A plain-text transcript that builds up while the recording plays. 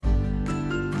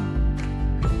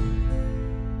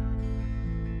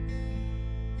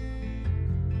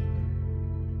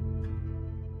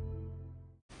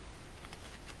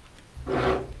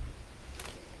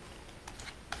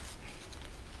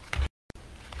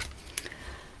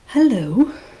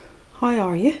Hello, how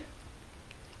are you?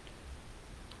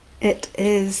 It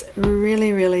is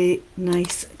really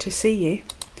nice to see you.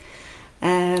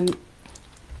 Um,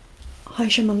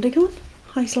 how's your Monday going?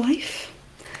 How's life?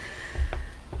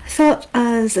 I thought,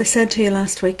 as I said to you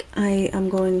last week, I am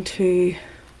going to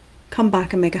come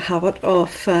back and make a habit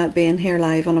of being here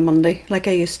live on a Monday like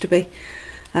I used to be.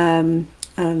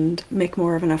 And make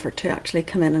more of an effort to actually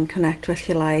come in and connect with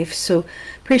you live. So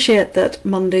appreciate that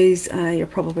Mondays you're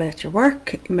probably at your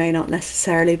work, you may not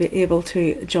necessarily be able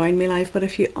to join me live, but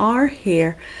if you are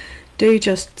here, do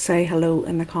just say hello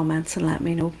in the comments and let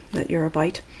me know that you're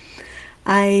about.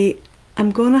 I am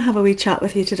going to have a wee chat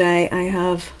with you today. I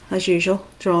have, as usual,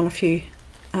 drawn a few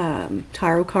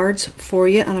tarot cards for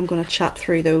you, and I'm going to chat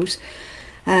through those.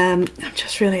 I'm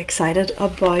just really excited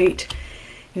about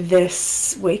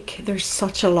this week. There's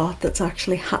such a lot that's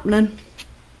actually happening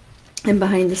in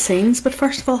behind the scenes. But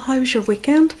first of all, how was your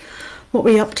weekend? What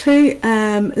were you up to?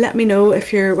 Let me know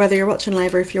if whether you're watching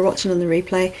live or if you're watching on the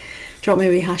replay. Drop me a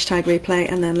wee hashtag replay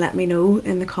and then let me know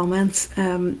in the comments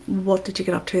what did you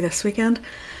get up to this weekend.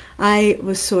 I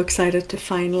was so excited to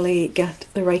finally get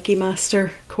the Reiki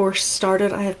Master course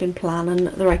started. I have been planning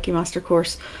the Reiki Master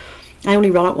course. I only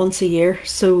run it once a year,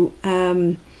 so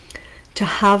to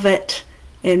have it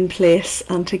in place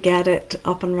and to get it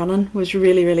up and running was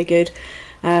really good,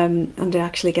 and to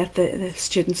actually get the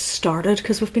students started,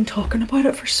 because we've been talking about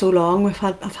it for so long.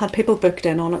 I've had people booked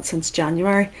in on it since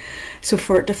January, so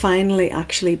for it to finally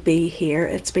actually be here,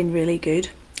 it's been really good.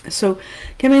 So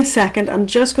give me a second, I'm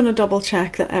just going to double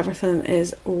check that everything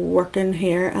is working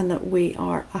here and that we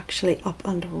are actually up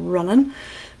and running,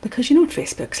 because you know what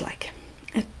Facebook's like.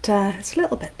 It's a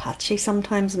little bit patchy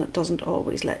sometimes and it doesn't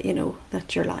always let you know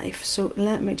that you're live. So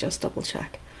let me just double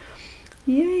check.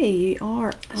 Yay, you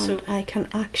are. And so I can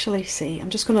actually see. I'm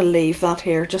just going to leave that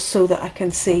here just so that I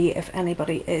can see if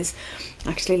anybody is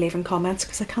actually leaving comments,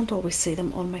 because I can't always see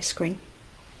them on my screen.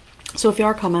 So if you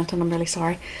are commenting, I'm really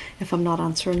sorry if I'm not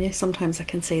answering you. Sometimes I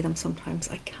can see them, sometimes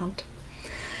I can't.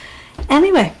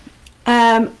 Anyway.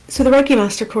 So the Reiki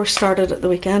Master course started at the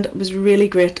weekend. It was really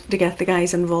great to get the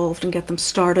guys involved and get them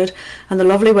started. And the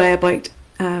lovely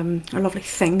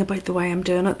thing about the way I'm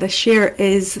doing it this year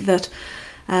is that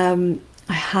I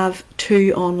have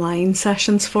 2 online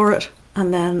sessions for it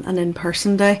and then an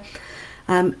in-person day.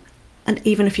 And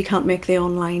even if you can't make the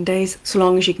online days, so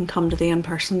long as you can come to the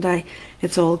in-person day,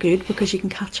 it's all good, because you can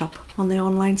catch up on the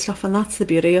online stuff, and that's the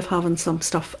beauty of having some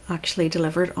stuff actually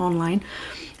delivered online.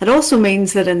 It also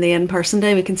means that in the in-person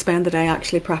day we can spend the day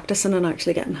actually practicing and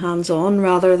actually getting hands-on,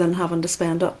 rather than having to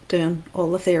spend up doing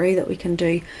all the theory that we can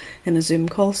do in a Zoom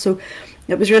call. So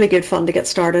it was really good fun to get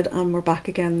started, and we're back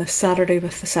again this Saturday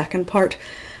with the second part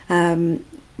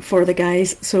for the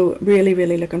guys. So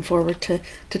really looking forward to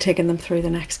taking them through the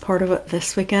next part of it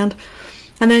this weekend.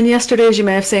 And then yesterday, as you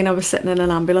may have seen, I was sitting in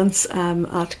an ambulance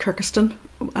at Kirkeston,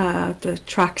 the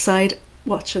trackside,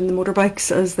 watching the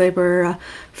motorbikes as they were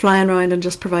flying around and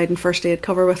just providing first aid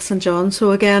cover with St John.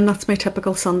 So again, that's my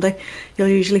typical Sunday. You'll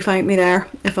usually find me there.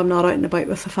 If I'm not out and about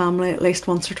with the family, at least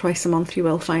once or twice a month, you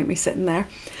will find me sitting there.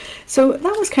 So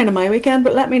that was kind of my weekend,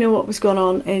 but let me know what was going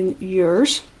on in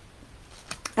yours.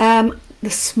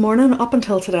 This morning, up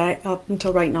until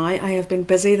right now, I have been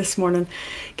busy this morning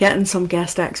getting some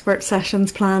guest expert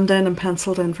sessions planned in and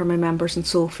penciled in for my members in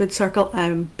Soul Food Circle.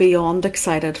 I'm beyond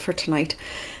excited for tonight.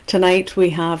 Tonight we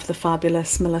have the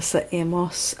fabulous Melissa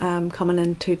Amos coming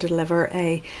in to deliver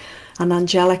an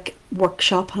angelic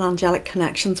workshop, an angelic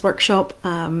connections workshop,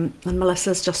 and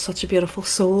Melissa's just such a beautiful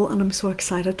soul, and I'm so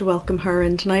excited to welcome her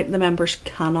in tonight. The members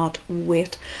cannot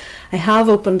wait. I have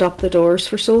opened up the doors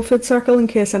for Soul Food Circle in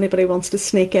case anybody wants to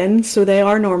sneak in, so they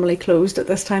are normally closed at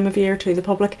this time of year to the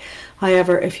public.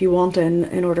 However, if you want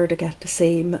in order to get to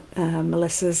see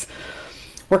Melissa's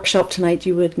workshop tonight,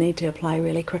 you would need to apply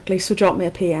really quickly. So drop me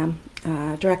a PM,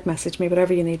 direct message me,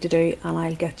 whatever you need to do, and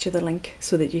I'll get you the link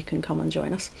so that you can come and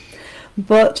join us.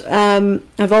 But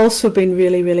I've also been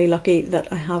really lucky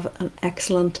that I have an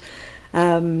excellent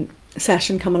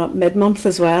session coming up mid-month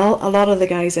as well. A lot of the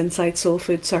guys inside Soul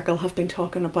Food Circle have been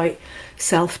talking about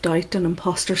self-doubt and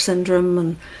imposter syndrome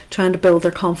and trying to build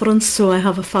their confidence. So I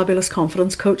have a fabulous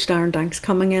confidence coach, Darren Danks,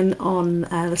 coming in on the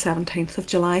 17th of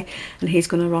July, and he's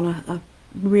going to run a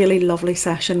really lovely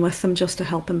session with them just to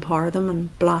help empower them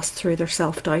and blast through their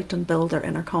self-doubt and build their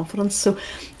inner confidence. So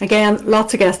again,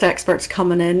 lots of guest experts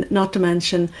coming in, not to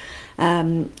mention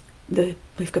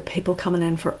we've got people coming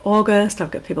in for August.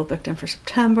 I've got people booked in for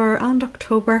September and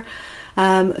October.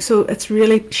 So it's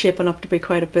really shaping up to be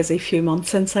quite a busy few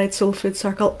months inside Soul Food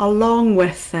Circle, along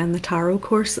with then the tarot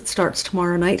course that starts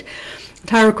tomorrow night. The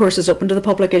tarot course is open to the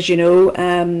public, as you know.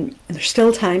 There's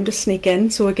still time to sneak in.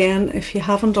 So again, if you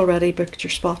haven't already booked your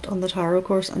spot on the tarot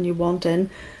course and you want in,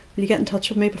 will you get in touch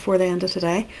with me before the end of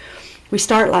today? We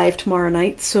start live tomorrow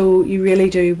night, so you really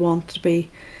do want to be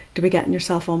getting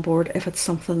yourself on board if it's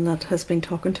something that has been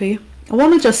talking to you. I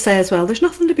want to just say as well, there's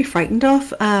nothing to be frightened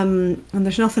of, and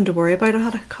there's nothing to worry about. I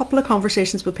had a couple of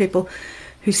conversations with people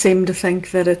who seem to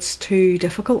think that it's too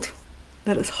difficult,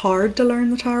 that it's hard to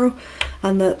learn the tarot,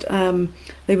 and that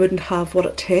they wouldn't have what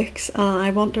it takes. And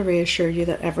I want to reassure you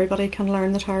that everybody can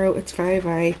learn the tarot. It's very,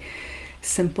 very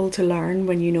simple to learn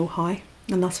when you know how,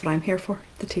 and that's what I'm here for,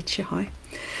 to teach you how.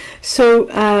 So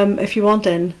if you want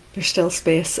in, there's still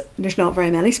space. There's not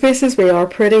very many spaces. We are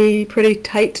pretty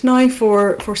tight now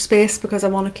for space, because I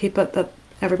want to keep it that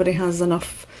everybody has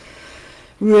enough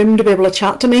room to be able to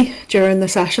chat to me during the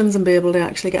sessions and be able to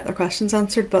actually get their questions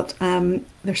answered. But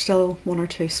there's still 1 or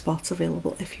 2 spots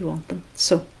available if you want them.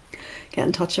 So get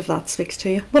in touch if that speaks to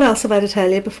you. What else have I to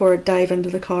tell you before I dive into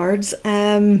the cards?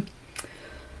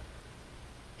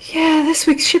 Yeah, this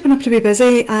week's shaping up to be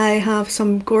busy. I have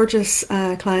some gorgeous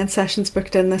client sessions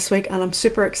booked in this week, and I'm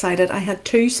super excited. I had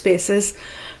 2 spaces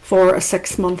for a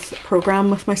 6-month program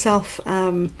with myself,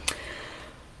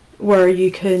 where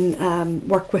you can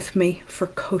work with me for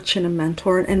coaching and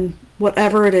mentoring in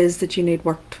whatever it is that you need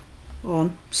worked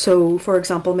on. So for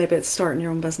example, maybe it's starting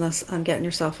your own business and getting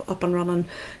yourself up and running,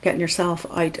 getting yourself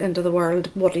out into the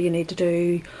world. What do you need to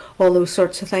do? All those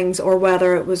sorts of things. Or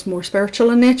whether it was more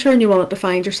spiritual in nature and you wanted to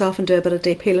find yourself and do a bit of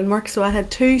deep healing work. So I had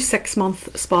 2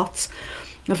 6-month spots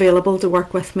available to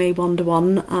work with me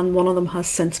one-to-one, and one of them has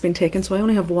since been taken, so I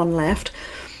only have 1 left.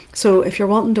 So if you're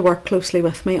wanting to work closely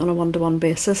with me on a one-to-one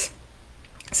basis,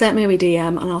 send me a wee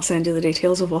DM and I'll send you the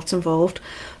details of what's involved.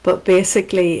 But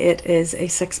basically it is a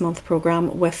 6-month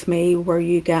program with me where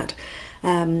you get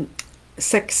 6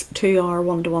 2-hour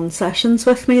one-to-one sessions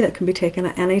with me that can be taken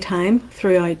at any time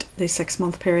throughout the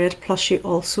 6-month period. Plus you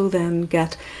also then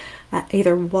get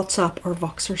either WhatsApp or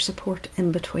Voxer support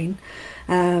in between,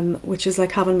 which is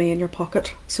like having me in your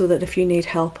pocket, so that if you need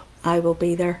help, I will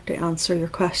be there to answer your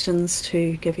questions,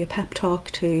 to give you a pep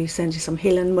talk, to send you some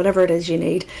healing, whatever it is you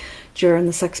need during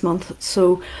the 6 months.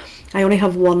 So I only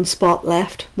have 1 spot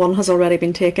left. 1 has already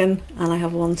been taken and I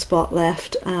have 1 spot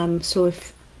left. So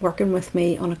if working with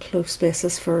me on a close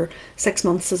basis for 6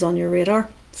 months is on your radar,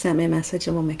 send me a message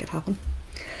and we'll make it happen.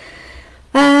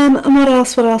 And what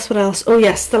else? Oh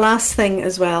yes, the last thing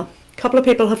as well. A couple of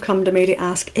people have come to me to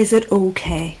ask, is it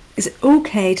okay? Is it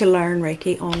okay to learn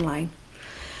Reiki online?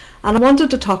 And I wanted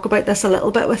to talk about this a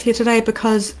little bit with you today,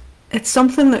 because it's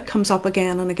something that comes up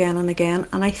again and again and again.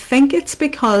 And I think it's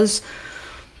because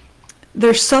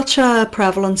there's such a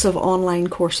prevalence of online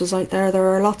courses out there. There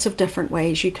are lots of different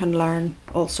ways you can learn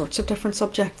all sorts of different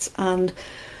subjects. And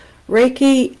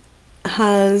Reiki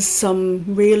has some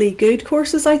really good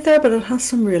courses out there, but it has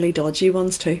some really dodgy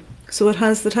ones too. So it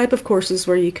has the type of courses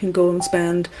where you can go and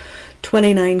spend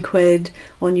 29 quid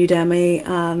on Udemy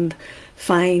and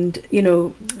find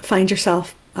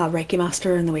yourself a Reiki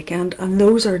master in the weekend, and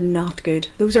those are not good.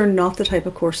 Those are not the type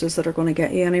of courses that are going to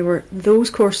get you anywhere. Those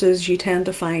courses you tend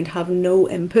to find have no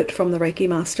input from the Reiki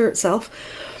master itself,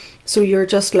 so you're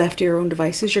just left to your own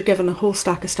devices. You're given a whole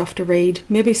stack of stuff to read,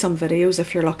 maybe some videos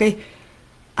if you're lucky,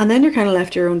 and then you're kind of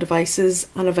left to your own devices.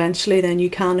 And eventually then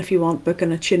you can, if you want, book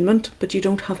an attunement, but you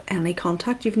don't have any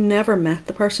contact. You've never met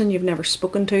the person, you've never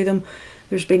spoken to them,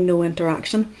 there's been no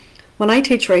interaction. When I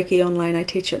teach Reiki online, I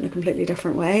teach it in a completely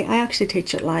different way. I actually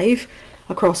teach it live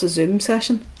across a Zoom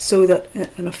session, so that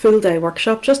in a full day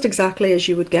workshop, just exactly as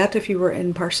you would get if you were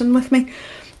in person with me.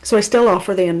 So I still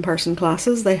offer the in-person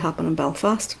classes. They happen in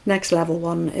Belfast. Next level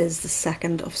 1 is the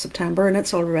 2nd of September and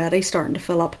it's already starting to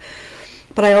fill up.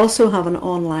 But I also have an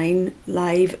online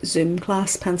live Zoom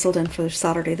class penciled in for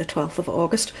Saturday the 12th of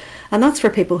August. And that's for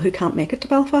people who can't make it to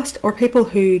Belfast, or people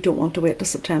who don't want to wait to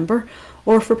September,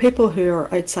 or for people who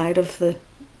are outside of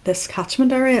this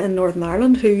catchment area in Northern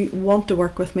Ireland who want to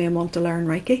work with me and want to learn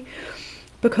Reiki.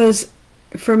 Because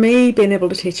for me, being able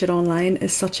to teach it online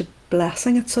is such a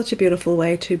blessing. It's such a beautiful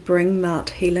way to bring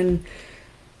that healing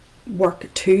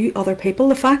work to other people.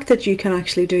 The fact that you can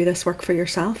actually do this work for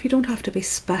yourself, you don't have to be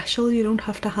special, you don't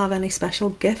have to have any special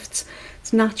gifts.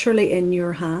 It's naturally in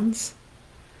your hands.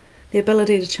 The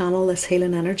ability to channel this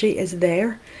healing energy is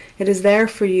there. It is there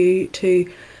for you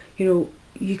to,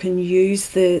 you can use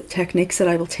the techniques that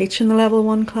I will teach in the level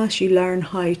 1 class. You learn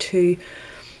how to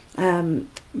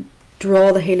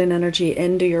draw the healing energy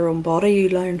into your own body. You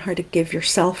learn how to give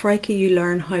yourself Reiki. You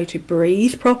learn how to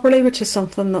breathe properly, which is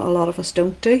something that a lot of us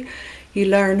don't do. You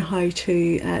learn how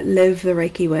to live the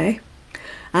Reiki way.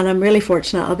 And I'm really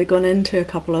fortunate I'll be going into a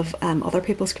couple of other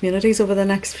people's communities over the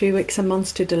next few weeks and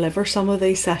months to deliver some of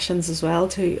these sessions as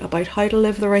well, about how to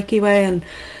live the Reiki way and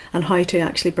how to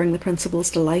actually bring the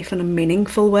principles to life in a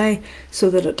meaningful way so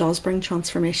that it does bring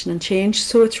transformation and change.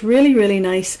 So it's really, really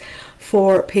nice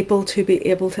for people to be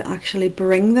able to actually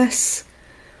bring this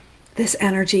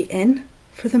energy in,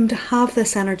 for them to have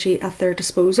this energy at their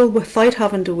disposal without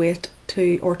having to wait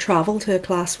to or travel to a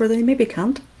class where they maybe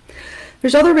can't.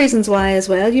 There's other reasons why as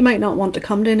well. You might not want to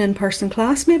come to an in-person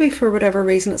class. Maybe for whatever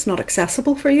reason it's not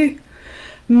accessible for you.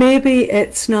 Maybe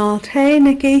it's not, hey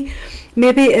Nikki,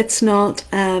 maybe it's not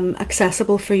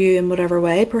accessible for you in whatever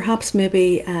way. Perhaps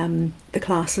maybe the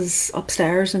class is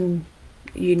upstairs and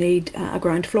you need a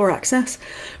ground floor access.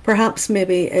 Perhaps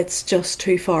maybe it's just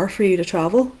too far for you to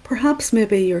travel. Perhaps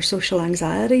maybe your social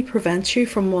anxiety prevents you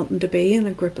from wanting to be in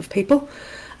a group of people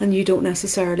and you don't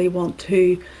necessarily want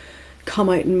to come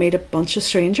out and meet a bunch of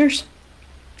strangers.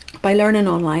 By learning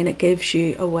online, it gives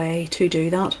you a way to do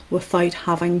that without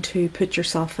having to put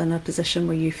yourself in a position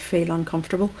where you feel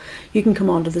uncomfortable. You can come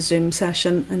onto the Zoom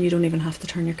session and you don't even have to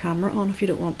turn your camera on if you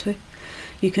don't want to.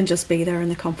 You can just be there in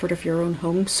the comfort of your own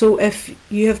home. So if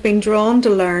you have been drawn to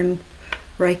learn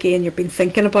Reiki and you've been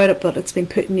thinking about it, but it's been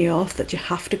putting you off, that you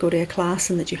have to go to a class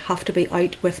and that you have to be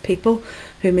out with people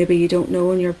who maybe you don't know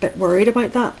and you're a bit worried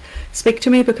about that, speak to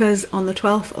me, because on the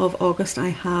 12th of August I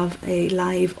have a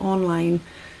live online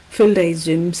full day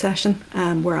Zoom session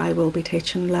where I will be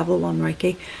teaching level 1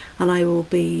 Reiki, and I will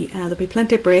be there'll be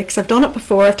plenty of breaks. I've done it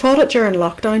before. I've taught it during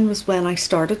lockdown, was when I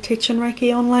started teaching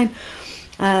Reiki online.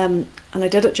 And I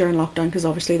did it during lockdown because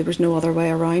obviously there was no other way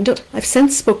around it. I've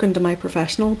since spoken to my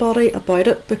professional body about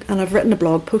it, and I've written a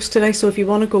blog post today, so if you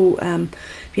want to go,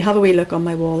 if you have a wee look on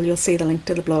my wall, you'll see the link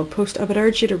to the blog post. I would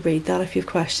urge you to read that if you have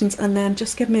questions, and then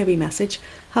just give me a wee message.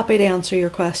 Happy to answer your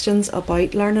questions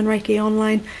about learning Reiki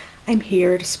online. I'm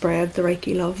here to spread the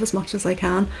Reiki love as much as I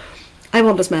can. I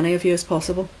want as many of you as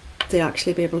possible to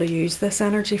actually be able to use this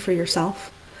energy for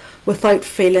yourself without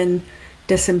feeling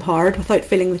disempowered, without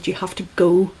feeling that you have to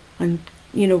go and,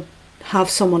 you know, have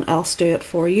someone else do it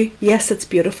for you. Yes, it's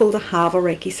beautiful to have a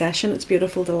Reiki session. It's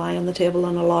beautiful to lie on the table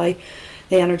and allow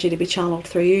the energy to be channeled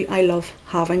through you. I love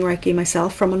having Reiki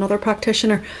myself from another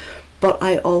practitioner, but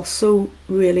I also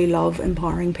really love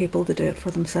empowering people to do it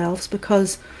for themselves,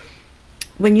 because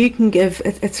when you can give,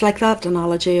 it's like that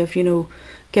analogy of, you know,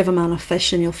 give a man a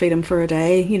fish and you'll feed him for a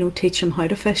day, you know, teach him how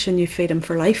to fish and you feed him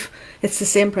for life. It's the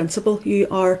same principle.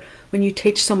 When you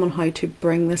teach someone how to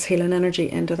bring this healing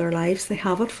energy into their lives, they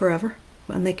have it forever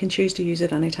and they can choose to use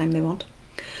it anytime they want.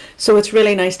 So it's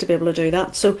really nice to be able to do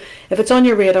that. So if it's on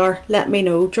your radar, let me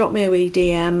know. Drop me a wee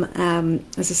DM,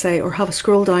 as I say, or have a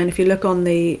scroll down. If you look on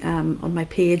the on my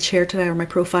page here today, or my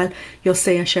profile, you'll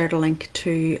see I shared a link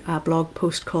to a blog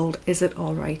post called "Is It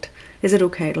All Right? Is It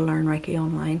Okay to Learn Reiki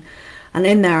Online?" And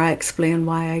in there I explain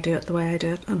why I do it the way I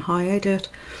do it and how I do it.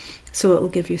 So it will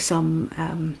give you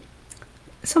some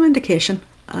indication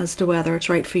as to whether it's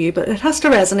right for you, but it has to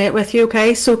resonate with you,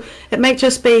 okay? So it might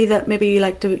just be that maybe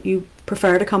you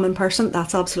prefer to come in person.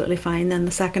 That's absolutely fine. Then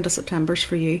the 2nd of September is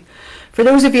for you. For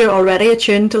those of you already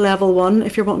attuned to level 1,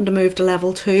 if you're wanting to move to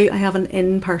level 2, I have an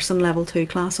in-person level 2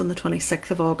 class on the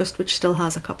 26th of August, which still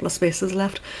has a couple of spaces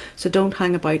left. So don't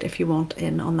hang about if you want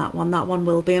in on that one. That one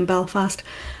will be in Belfast.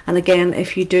 And again,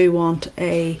 if you do want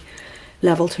a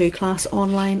level 2 class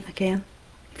online, again,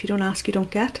 if you don't ask, you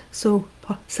don't get. So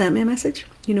send me a message.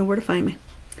 You know where to find me.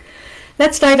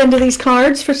 Let's dive into these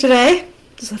cards for today.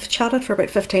 Because I've chatted for about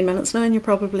 15 minutes now and you're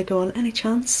probably going, any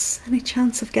chance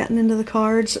of getting into the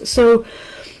cards? So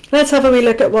let's have a wee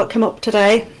look at what came up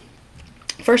today.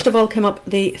 First of all came up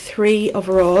the 3 of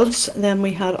Rods, then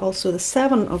we had also the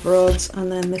 7 of Rods,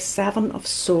 and then the 7 of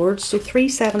Swords. So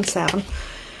 377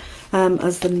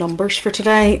 as the numbers for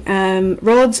today.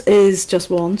 Rods is just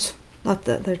wands.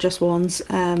 They're just wands.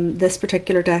 This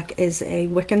particular deck is a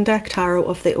Wiccan deck, Tarot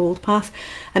of the Old Path.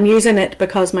 I'm using it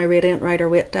because my Radiant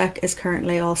Rider-Waite deck is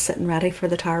currently all sitting ready for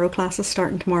the tarot classes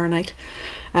starting tomorrow night.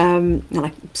 And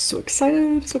I'm so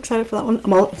excited for that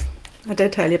one. I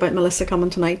did tell you about Melissa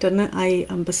coming tonight, didn't I? I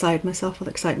am beside myself with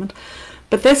excitement.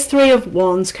 But this 3 of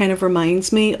Wands kind of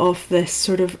reminds me of this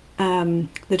sort of, the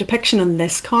depiction on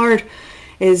this card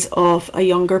is of a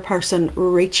younger person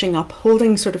reaching up,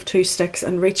 holding sort of 2 sticks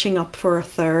and reaching up for a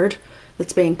third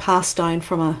that's being passed down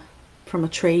from a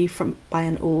tree by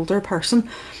an older person.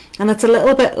 And it's a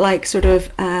little bit like sort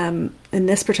of in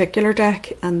this particular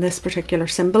deck and this particular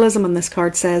symbolism, and this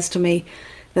card says to me,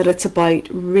 that it's about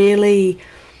really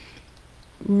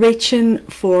reaching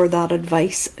for that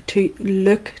advice, to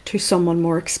look to someone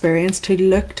more experienced, to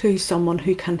look to someone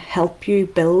who can help you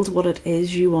build what it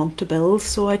is you want to build.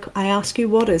 So I ask you,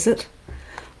 what is it?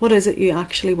 What is it you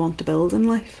actually want to build in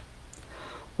life?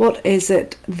 What is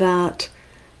it that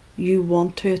you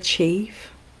want to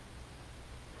achieve?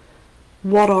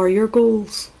 What are your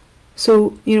goals?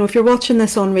 So, you know, if you're watching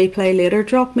this on replay later,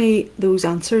 drop me those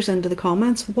answers into the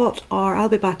comments. I'll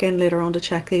be back in later on to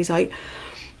check these out.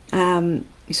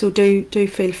 So do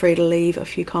feel free to leave a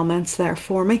few comments there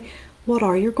for me. What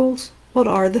are your goals? What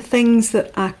are the things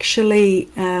that actually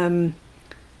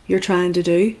you're trying to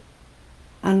do?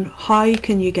 And how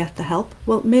can you get the help?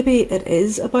 Well, maybe it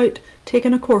is about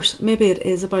taking a course. Maybe it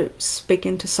is about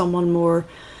speaking to someone more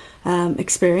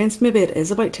experienced. Maybe it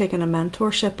is about taking a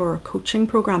mentorship or a coaching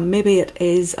program. Maybe it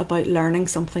is about learning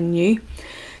something new.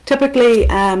 Typically,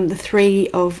 the Three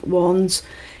of Wands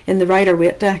in the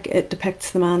Rider-Waite deck, it depicts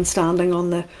the man standing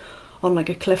on like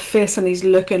a cliff face, and he's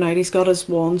looking out. He's got his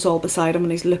wands all beside him,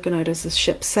 and he's looking out as the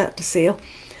ship's set to sail.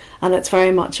 And it's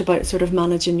very much about sort of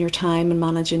managing your time and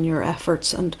managing your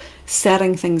efforts and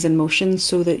setting things in motion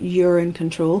so that you're in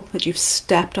control, that you've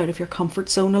stepped out of your comfort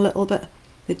zone a little bit,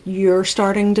 that you're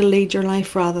starting to lead your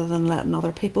life rather than letting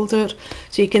other people do it.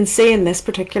 So you can see in this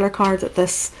particular card that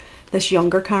this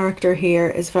younger character here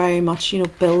is very much, you know,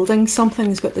 building something.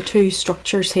 He's got the two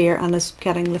structures here and is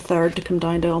getting the third to come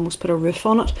down to almost put a roof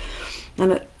on it.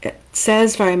 And it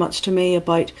says very much to me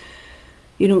about,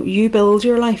 you know, you build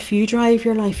your life, you drive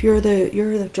your life, you're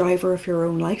the driver of your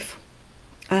own life.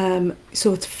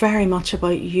 So it's very much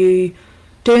about you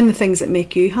doing the things that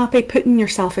make you happy, putting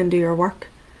yourself into your work,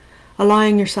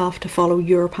 allowing yourself to follow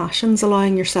your passions,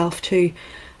 allowing yourself to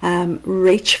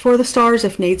reach for the stars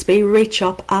if needs be, reach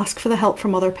up, ask for the help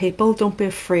from other people. Don't be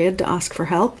afraid to ask for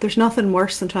help. There's nothing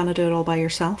worse than trying to do it all by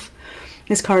yourself.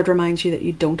 This card reminds you that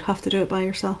you don't have to do it by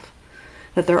yourself,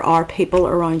 that there are people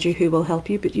around you who will help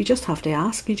you, but you just have to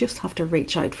ask. You just have to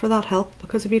reach out for that help,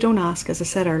 because if you don't ask, as I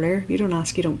said earlier, you don't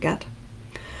ask, you don't get.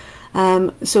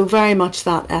 So very much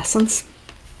that essence.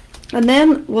 And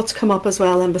then what's come up as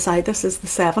well in beside this is the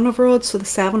Seven of Rods, so the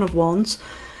Seven of Wands.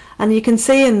 And you can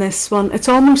see in this one, it's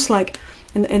almost like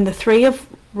in the Three of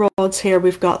Rods here,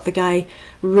 we've got the guy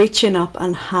reaching up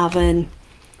and having,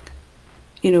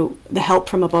 you know, the help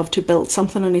from above to build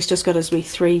something, and he's just got his wee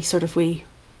three sort of wee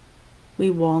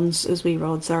wands, as wee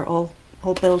rods are all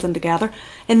building together.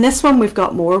 In this one we've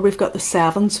got more, we've got the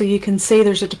seven, so you can see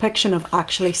there's a depiction of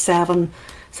actually seven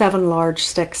large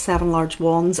sticks, seven large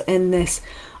wands in this,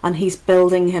 and he's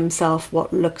building himself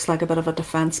what looks like a bit of a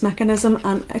defense mechanism.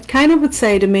 And it kind of would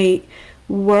say to me,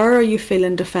 where are you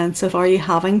feeling defensive? Are you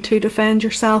having to defend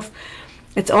yourself?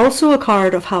 It's also a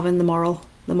card of having the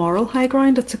moral high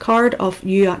ground. It's a card of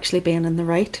you actually being in the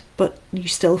right, but you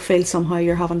still feel somehow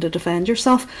you're having to defend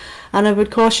yourself. And I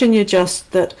would caution you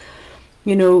just that,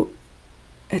 you know,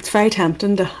 it's very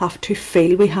tempting to have to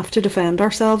feel we have to defend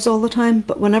ourselves all the time,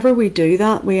 but whenever we do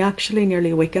that, we actually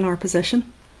nearly weaken our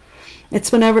position.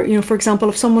 It's whenever, you know, for example,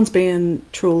 if someone's being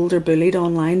trolled or bullied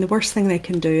online, the worst thing they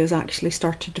can do is actually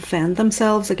start to defend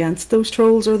themselves against those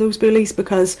trolls or those bullies,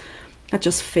 because that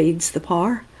just feeds the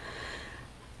power.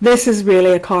 This is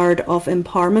really a card of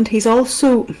empowerment. He's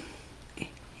also,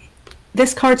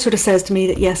 this card sort of says to me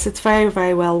that yes, it's very,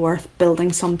 very well worth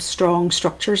building some strong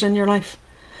structures in your life.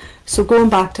 So going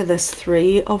back to this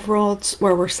Three of Rods,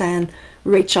 where we're saying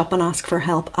reach up and ask for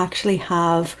help, actually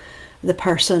have the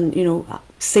person, you know,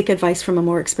 seek advice from a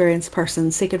more experienced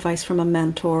person, seek advice from a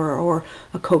mentor or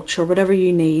a coach or whatever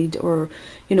you need, or,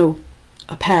 you know,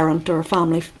 a parent or a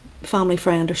family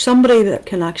friend or somebody that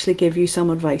can actually give you some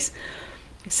advice.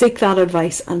 Seek that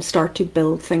advice and start to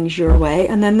build things your way.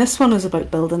 And then this one is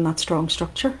about building that strong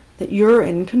structure, that you're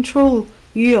in control.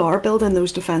 You are building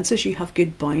those defences. You have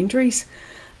good boundaries.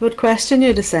 I would question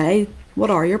you to say, what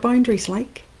are your boundaries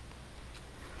like?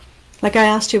 Like I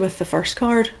asked you with the first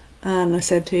card, and I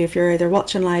said to you, if you're either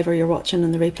watching live or you're watching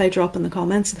in the replay, drop in the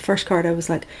comments. The first card I was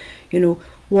like, you know,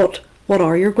 what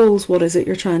are your goals? What is it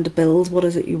you're trying to build? What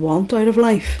is it you want out of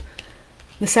life?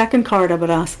 The second card I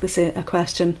would ask a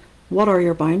question, what are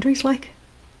your boundaries like?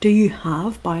 Do you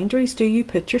have boundaries? Do you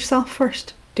put yourself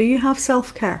first? Do you have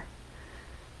self-care?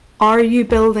 Are you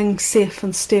building safe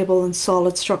and stable and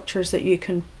solid structures that you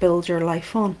can build your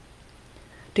life on?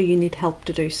 Do you need help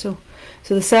to do so?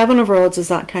 So the Seven of Rods is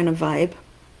that kind of vibe.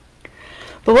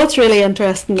 But what's really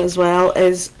interesting as well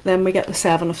is then we get the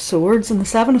Seven of Swords, and the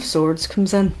Seven of Swords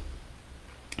comes in.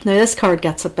 Now this card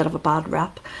gets a bit of a bad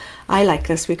rap. I like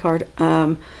this wee card,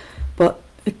 but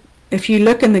if you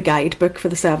look in the guidebook for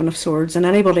the Seven of Swords, and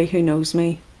anybody who knows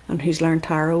me and who's learned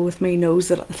tarot with me knows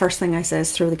that the first thing I say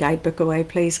is throw the guidebook away,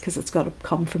 please, because it's got to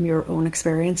come from your own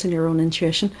experience and your own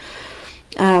intuition.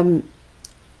 The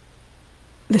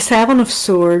Seven of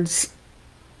Swords,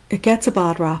 it gets a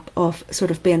bad rap of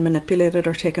sort of being manipulated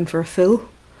or taken for a fool,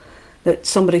 that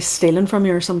somebody's stealing from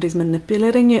you or somebody's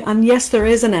manipulating you. And yes, there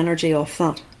is an energy of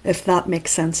that, if that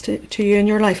makes sense to you in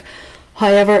your life.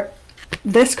 However,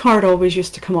 this card always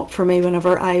used to come up for me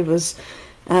whenever I was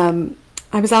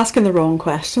asking the wrong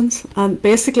questions, and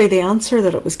basically the answer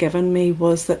that it was given me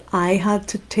was that I had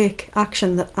to take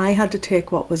action, that I had to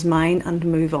take what was mine and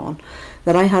move on,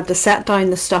 that I had to set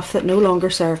down the stuff that no longer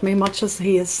served me, much as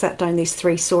he has set down these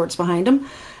 3 swords behind him,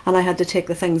 and I had to take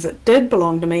the things that did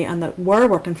belong to me and that were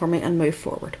working for me and move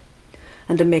forward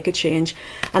and to make a change.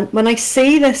 And when I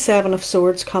see the 7 of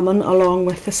Swords coming along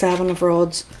with the 7 of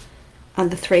Rods and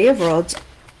the 3 of Rods,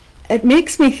 it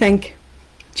makes me think,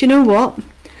 do you know what?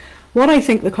 What I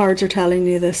think the cards are telling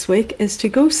you this week is to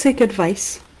go seek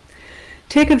advice.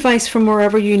 Take advice from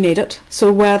wherever you need it.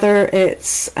 So whether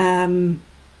it's,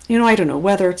 I don't know,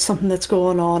 whether it's something that's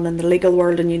going on in the legal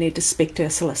world and you need to speak to a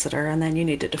solicitor and then you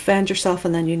need to defend yourself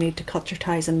and then you need to cut your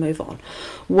ties and move on.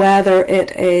 Whether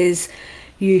it is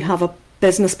you have a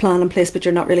business plan in place but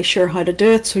you're not really sure how to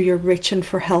do it, so you're reaching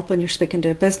for help and you're speaking to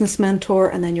a business mentor,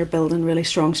 and then you're building really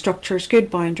strong structures,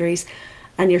 good boundaries,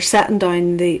 and you're setting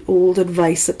down the old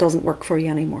advice that doesn't work for you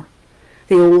anymore,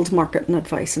 the old marketing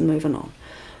advice, and moving on.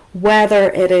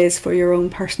 Whether it is for your own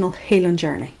personal healing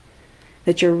journey,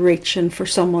 that you're reaching for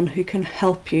someone who can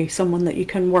help you, someone that you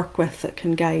can work with, that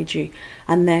can guide you,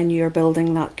 and then you're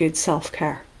building that good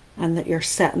self-care, and that you're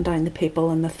setting down the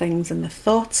people and the things and the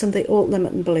thoughts and the old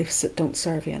limiting beliefs that don't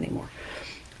serve you anymore.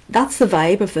 That's the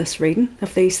vibe of this reading,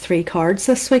 of these 3 cards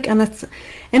this week. And it's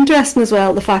interesting as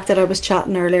well, the fact that I was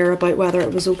chatting earlier about whether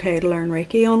it was okay to learn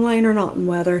Reiki online or not, and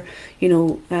whether,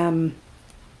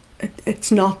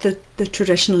 it's not the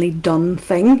traditionally done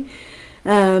thing,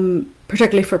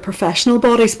 particularly for professional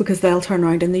bodies, because they'll turn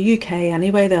around in the UK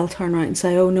anyway, they'll turn around and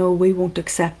say, oh no, we won't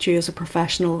accept you as a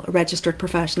professional, a registered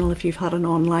professional, if you've had an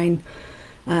online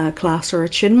class or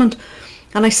attunement.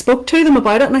 And I spoke to them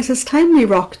about it, and I said, it's time we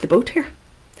rocked the boat here.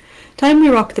 Time we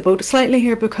rock the boat slightly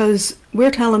here, because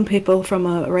we're telling people from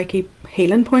a Reiki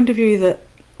healing point of view that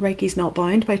Reiki's not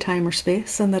bound by time or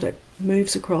space and that it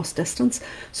moves across distance.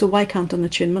 So why can't an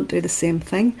attunement do the same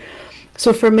thing?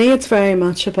 So for me, it's very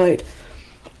much about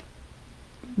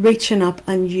reaching up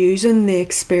and using the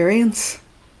experience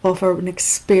of an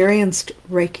experienced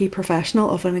Reiki professional,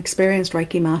 of an experienced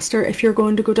Reiki master. If you're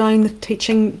going to go down the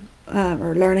teaching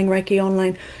or learning Reiki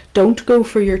online, don't go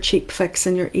for your cheap fix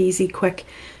and your easy, quick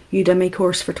Udemy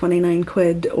course for 29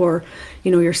 quid, or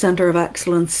your Centre of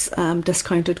Excellence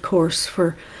discounted course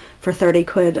for 30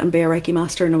 quid and be a Reiki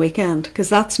master in a weekend, because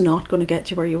that's not going to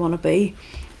get you where you want to be.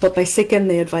 But by seeking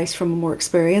the advice from a more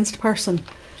experienced person,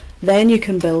 then you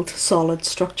can build solid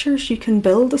structures. You can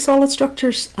build the solid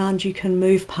structures and you can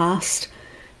move past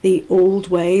the old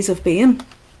ways of being.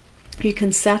 You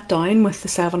can set down with the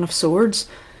 7 of Swords.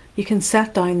 You can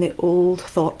set down the old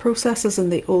thought processes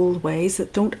and the old ways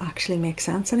that don't actually make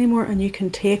sense anymore, and you can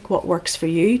take what works for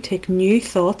you, take new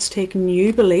thoughts, take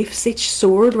new beliefs. Each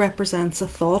sword represents a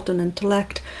thought, an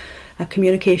intellect, a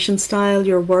communication style,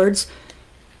 your words.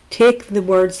 Take the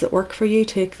words that work for you,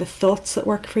 take the thoughts that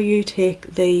work for you,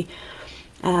 take the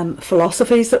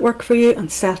philosophies that work for you,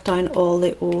 and set down all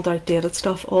the old outdated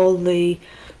stuff, all the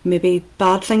maybe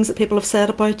bad things that people have said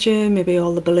about you, maybe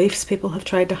all the beliefs people have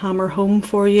tried to hammer home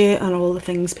for you, and all the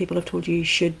things people have told you you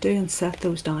should do, and set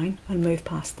those down and move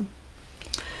past them.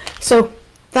 So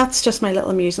that's just my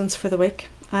little musings for the week.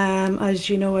 As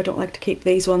you know, I don't like to keep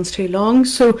these ones too long,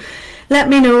 so let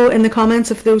me know in the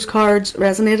comments if those cards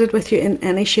resonated with you in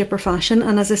any shape or fashion.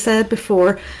 And as I said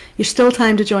before, you're still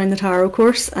time to join the tarot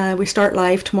course. We start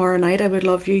live tomorrow night. I would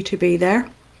love you to be there.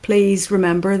 Please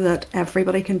remember that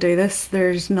everybody can do this.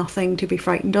 There's nothing to be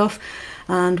frightened of,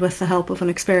 and with the help of an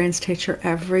experienced teacher,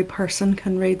 every person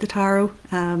can read the tarot.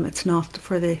 It's not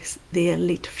for the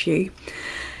elite few.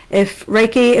 If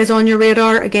Reiki is on your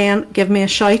radar, again, give me a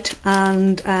shout,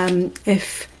 and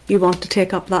if you want to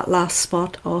take up that last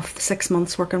spot of the 6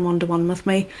 months working one-to-one with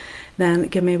me, then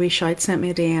give me a wee shout, send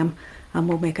me a DM, and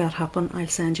we'll make that happen. I'll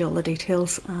send you all the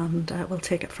details, and we'll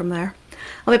take it from there.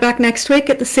 I'll be back next week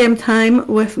at the same time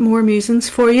with more musings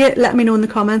for you. Let me know in the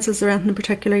comments, is there anything in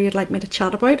particular you'd like me to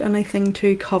chat about, anything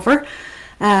to cover?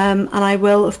 And I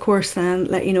will, of course, then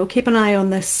let you know. Keep an eye on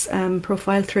this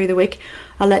profile through the week.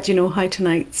 I'll let you know how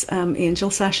tonight's angel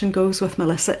session goes with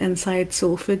Melissa inside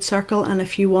Soul Food Circle. And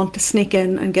if you want to sneak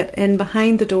in and get in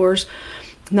behind the doors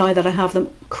now that I have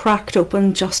them cracked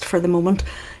open just for the moment.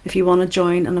 If you want to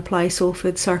join and apply Soul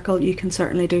Food Circle, you can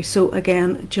certainly do so.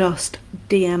 Again, just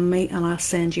DM me and I'll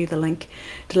send you the link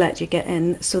to let you get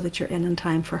in so that you're in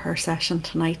time for her session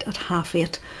tonight at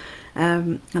 8:30.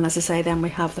 And as I say, then we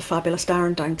have the fabulous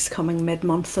Darren Danks coming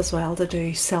mid-month as well to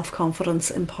do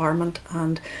self-confidence, empowerment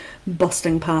and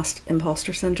busting past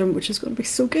imposter syndrome, which is going to be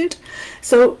so good.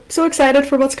 So excited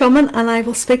for what's coming, and I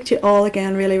will speak to you all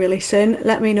again really, really soon.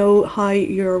 Let me know how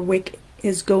your week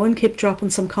is going. Keep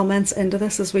dropping some comments into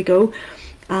this as we go,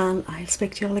 and I'll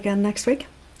speak to you all again next week.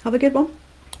 Have a good one.